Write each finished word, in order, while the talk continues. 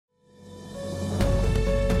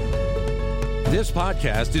This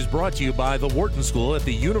podcast is brought to you by the Wharton School at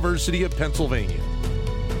the University of Pennsylvania.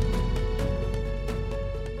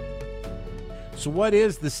 So what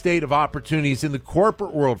is the state of opportunities in the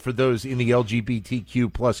corporate world for those in the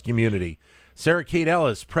LGBTQ plus community? Sarah Kate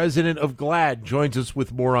Ellis, president of GLAAD, joins us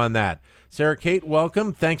with more on that. Sarah Kate,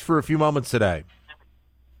 welcome. Thanks for a few moments today.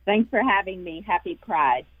 Thanks for having me. Happy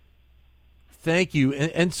Pride. Thank you.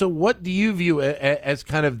 And so what do you view as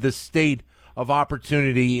kind of the state of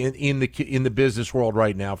opportunity in the business world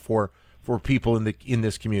right now for people in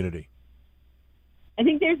this community? I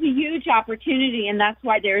think there's a huge opportunity, and that's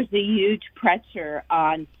why there's a huge pressure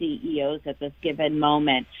on CEOs at this given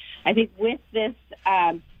moment. I think with this,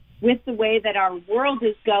 with the way that our world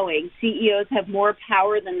is going, CEOs have more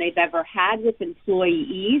power than they've ever had with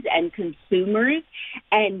employees and consumers,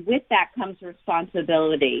 and with that comes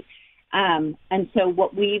responsibility. And so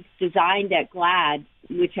what we've designed at GLAAD,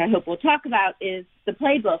 which I hope we'll talk about, is the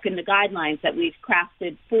playbook and the guidelines that we've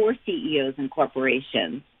crafted for CEOs and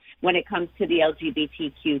corporations when it comes to the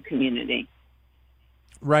LGBTQ community.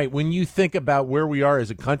 Right. When you think about where we are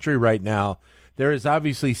as a country right now, there is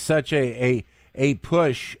obviously such a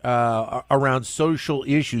push around social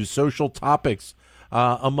issues, social topics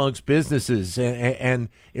amongst businesses. And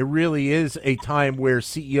it really is a time where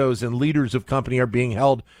CEOs and leaders of company are being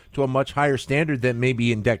held to a much higher standard than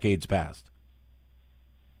maybe in decades past.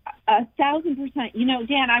 1,000%. You know,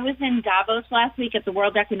 Dan, I was in Davos last week at the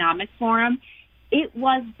World Economic Forum. It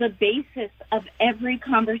was the basis of every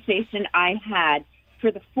conversation I had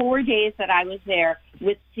for the 4 days that I was there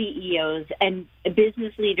with CEOs and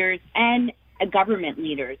business leaders and government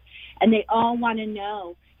leaders. And they all want to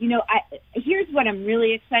know, here's what I'm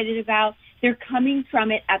really excited about. They're coming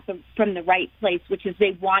from it from the right place, which is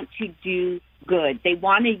they want to do good. They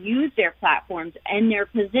want to use their platforms and their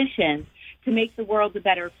positions to make the world a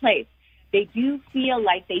better place. They do feel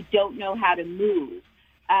like they don't know how to move,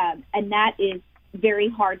 and that is very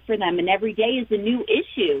hard for them. And every day is a new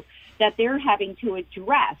issue that they're having to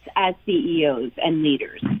address as CEOs and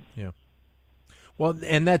leaders. Yeah. Well,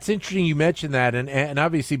 and that's interesting you mentioned that, and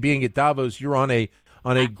obviously being at Davos, you're on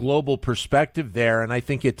a global perspective there, and I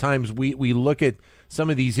think at times we look at some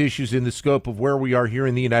of these issues in the scope of where we are here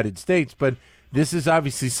in the United States, but this is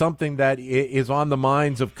obviously something that is on the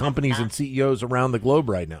minds of companies and CEOs around the globe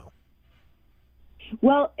right now.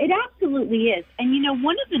 Well, it absolutely is. And,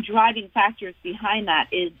 one of the driving factors behind that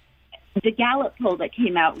is the Gallup poll that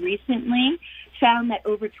came out recently found that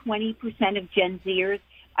over 20% of Gen Zers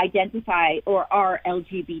identify or are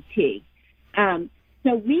LGBT.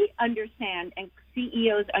 So we understand, and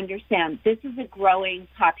CEOs understand, this is a growing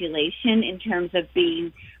population in terms of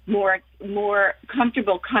being more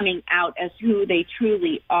comfortable coming out as who they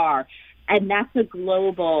truly are. And that's a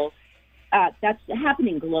global, that's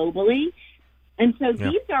happening globally. And so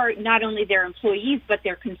these are not only their employees, but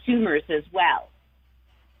their consumers as well.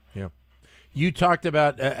 Yeah. You talked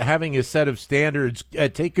about having a set of standards.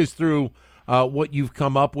 Take us through what you've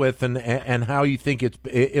come up with and how you think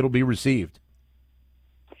it'll be received.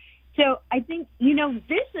 So I think,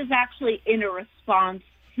 this is actually in a response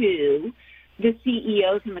to the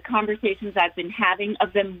CEOs and the conversations I've been having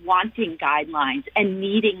of them wanting guidelines and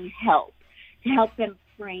needing help to help them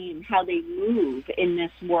frame how they move in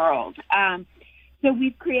this world. So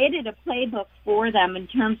we've created a playbook for them in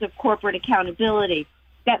terms of corporate accountability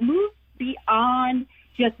that moves beyond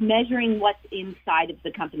just measuring what's inside of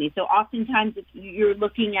the company. So oftentimes if you're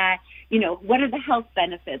looking at, what are the health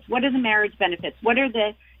benefits? What are the marriage benefits?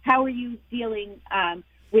 How are you dealing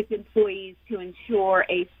with employees to ensure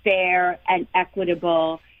a fair and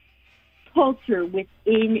equitable culture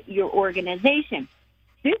within your organization?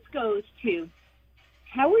 This goes to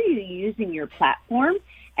how are you using your platform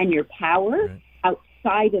and your power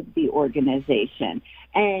outside of the organization,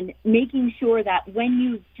 and making sure that when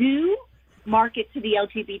you do market to the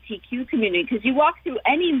LGBTQ community, because you walk through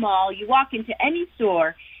any mall, you walk into any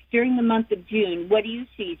store during the month of June, what do you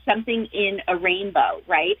see? Something in a rainbow,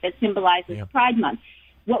 right, that symbolizes Pride Month.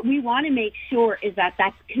 What we want to make sure is that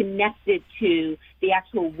that's connected to the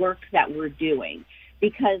actual work that we're doing,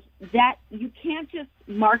 because that you can't just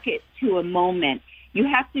market to a moment. You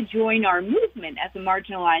have to join our movement as a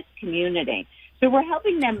marginalized community. So we're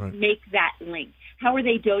helping them make that link. How are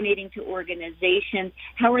they donating to organizations?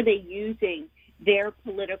 How are they using their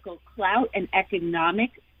political clout and economic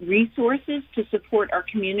resources to support our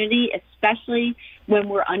community, especially when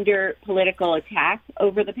we're under political attack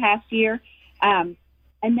over the past year? And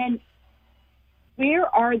then where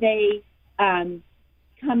are they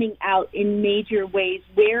coming out in major ways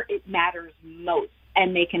where it matters most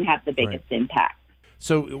and they can have the biggest impact?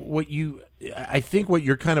 So I think what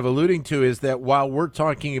you're kind of alluding to is that while we're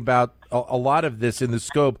talking about a lot of this in the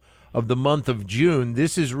scope of the month of June.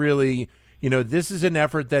 This is really, this is an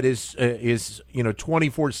effort that is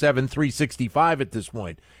 24/7, 365 at this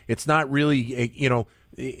point. It's not really,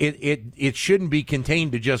 it shouldn't be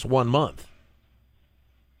contained to just 1 month.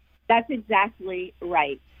 That's exactly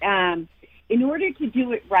right. In order to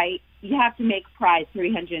do it right, you have to make Pride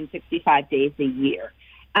 365 days a year.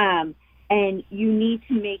 And you need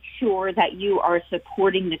to make sure that you are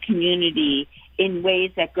supporting the community in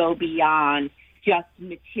ways that go beyond just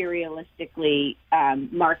materialistically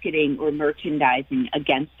marketing or merchandising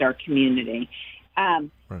against our community. Right.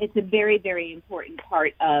 It's a very, very important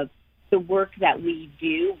part of the work that we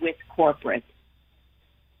do with corporates.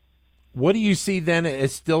 What do you see then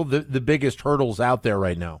as still the biggest hurdles out there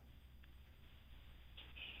right now?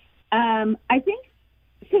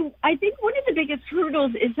 I think one of the biggest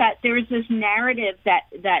hurdles is that there's this narrative that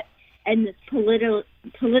and this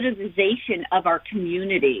politicization of our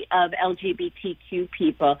community of LGBTQ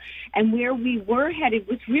people, and where we were headed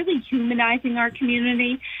was really humanizing our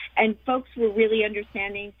community, and folks were really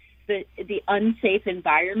understanding the unsafe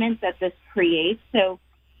environment that this creates. So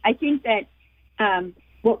I think that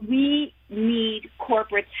what we need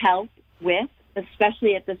corporates' help with,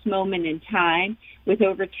 especially at this moment in time, with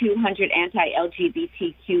over 200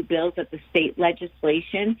 anti-LGBTQ bills at the state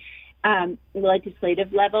legislative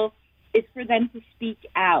level, is for them to speak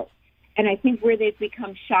out. And I think where they've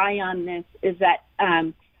become shy on this is that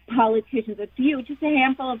politicians, just a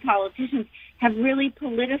handful of politicians, have really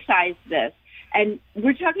politicized this. And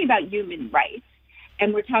we're talking about human rights,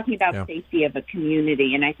 and we're talking about safety of a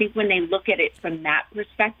community. And I think when they look at it from that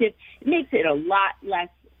perspective, it makes it a lot less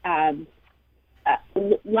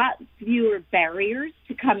lot fewer barriers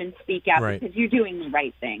to come and speak out, because you're doing the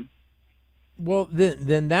right thing. Well,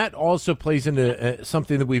 then that also plays into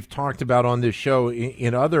something that we've talked about on this show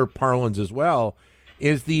in other parlance as well,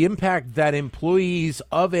 is the impact that employees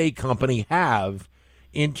of a company have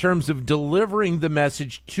in terms of delivering the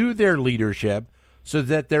message to their leadership so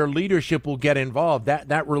that their leadership will get involved.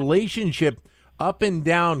 That relationship up and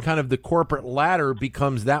down kind of the corporate ladder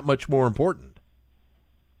becomes that much more important.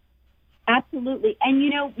 Absolutely. And,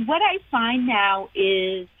 what I find now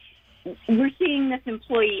is we're seeing this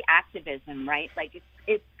employee activism, right? Like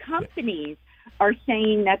it's companies are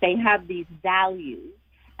saying that they have these values,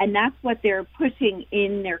 and that's what they're pushing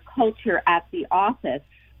in their culture at the office.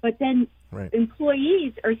 But then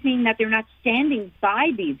employees are seeing that they're not standing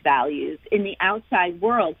by these values in the outside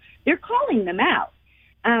world. They're calling them out.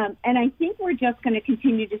 And I think we're just going to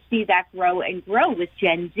continue to see that grow and grow with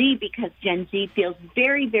Gen Z, because Gen Z feels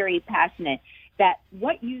very, very passionate that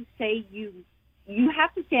what you say, you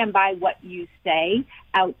have to stand by what you say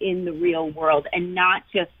out in the real world and not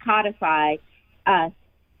just codify us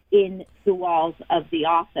in the walls of the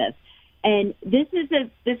office. And this is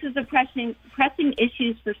a pressing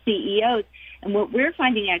issues for CEOs. And what we're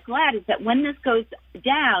finding at GLAAD is that when this goes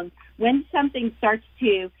down, when something starts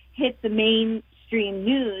to hit the mainstream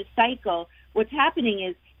news cycle, what's happening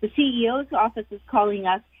is the CEO's office is calling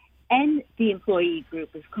us and the employee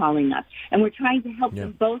group is calling us. And we're trying to help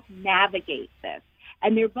them both navigate this.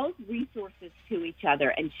 And they're both resources to each other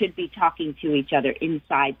and should be talking to each other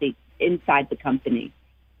inside the company.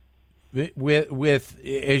 With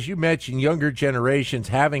as you mentioned, younger generations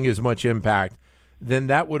having as much impact, then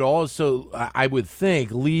that would also, I would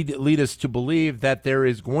think, lead us to believe that there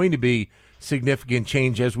is going to be significant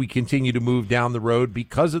change as we continue to move down the road,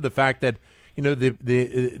 because of the fact that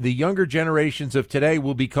the younger generations of today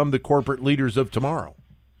will become the corporate leaders of tomorrow.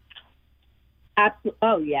 Absolutely.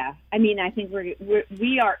 Oh yeah. I mean, I think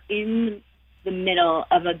we are in the middle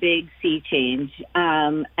of a big sea change,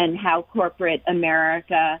 and how corporate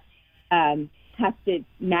America has to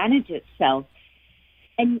manage itself.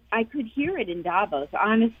 And I could hear it in Davos,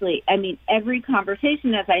 honestly. I mean, every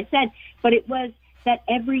conversation, as I said, but it was that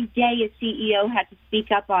every day a CEO had to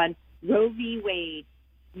speak up on Roe v. Wade,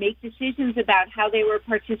 make decisions about how they were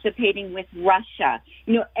participating with Russia.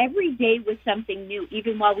 Every day was something new.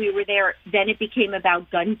 Even while we were there, then it became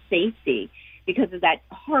about gun safety because of that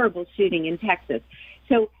horrible shooting in Texas.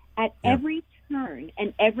 So at every turn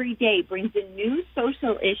and every day brings a new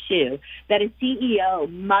social issue that a CEO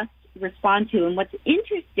must respond to. And what's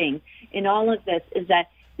interesting in all of this is that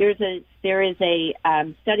there is a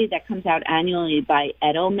study that comes out annually by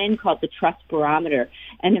Edelman called the Trust Barometer.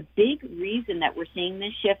 And a big reason that we're seeing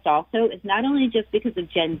this shift also is not only just because of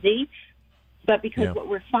Gen Z, but because what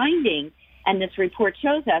we're finding, and this report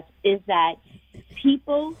shows us, is that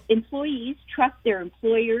employees trust their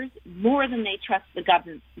employers more than they trust the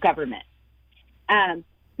government.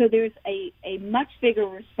 So there's a much bigger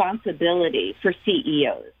responsibility for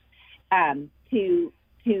CEOs to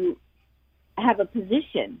have a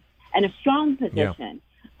position and a strong position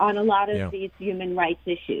on a lot of these human rights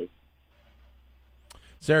issues.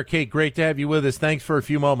 Sarah Kate, great to have you with us. Thanks for a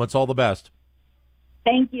few moments. All the best.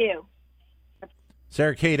 Thank you.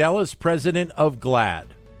 Sarah Kate Ellis, president of GLAAD.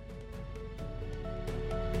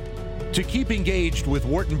 To keep engaged with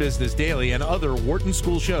Wharton Business Daily and other Wharton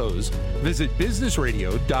School shows, visit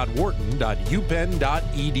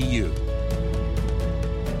businessradio.wharton.upenn.edu.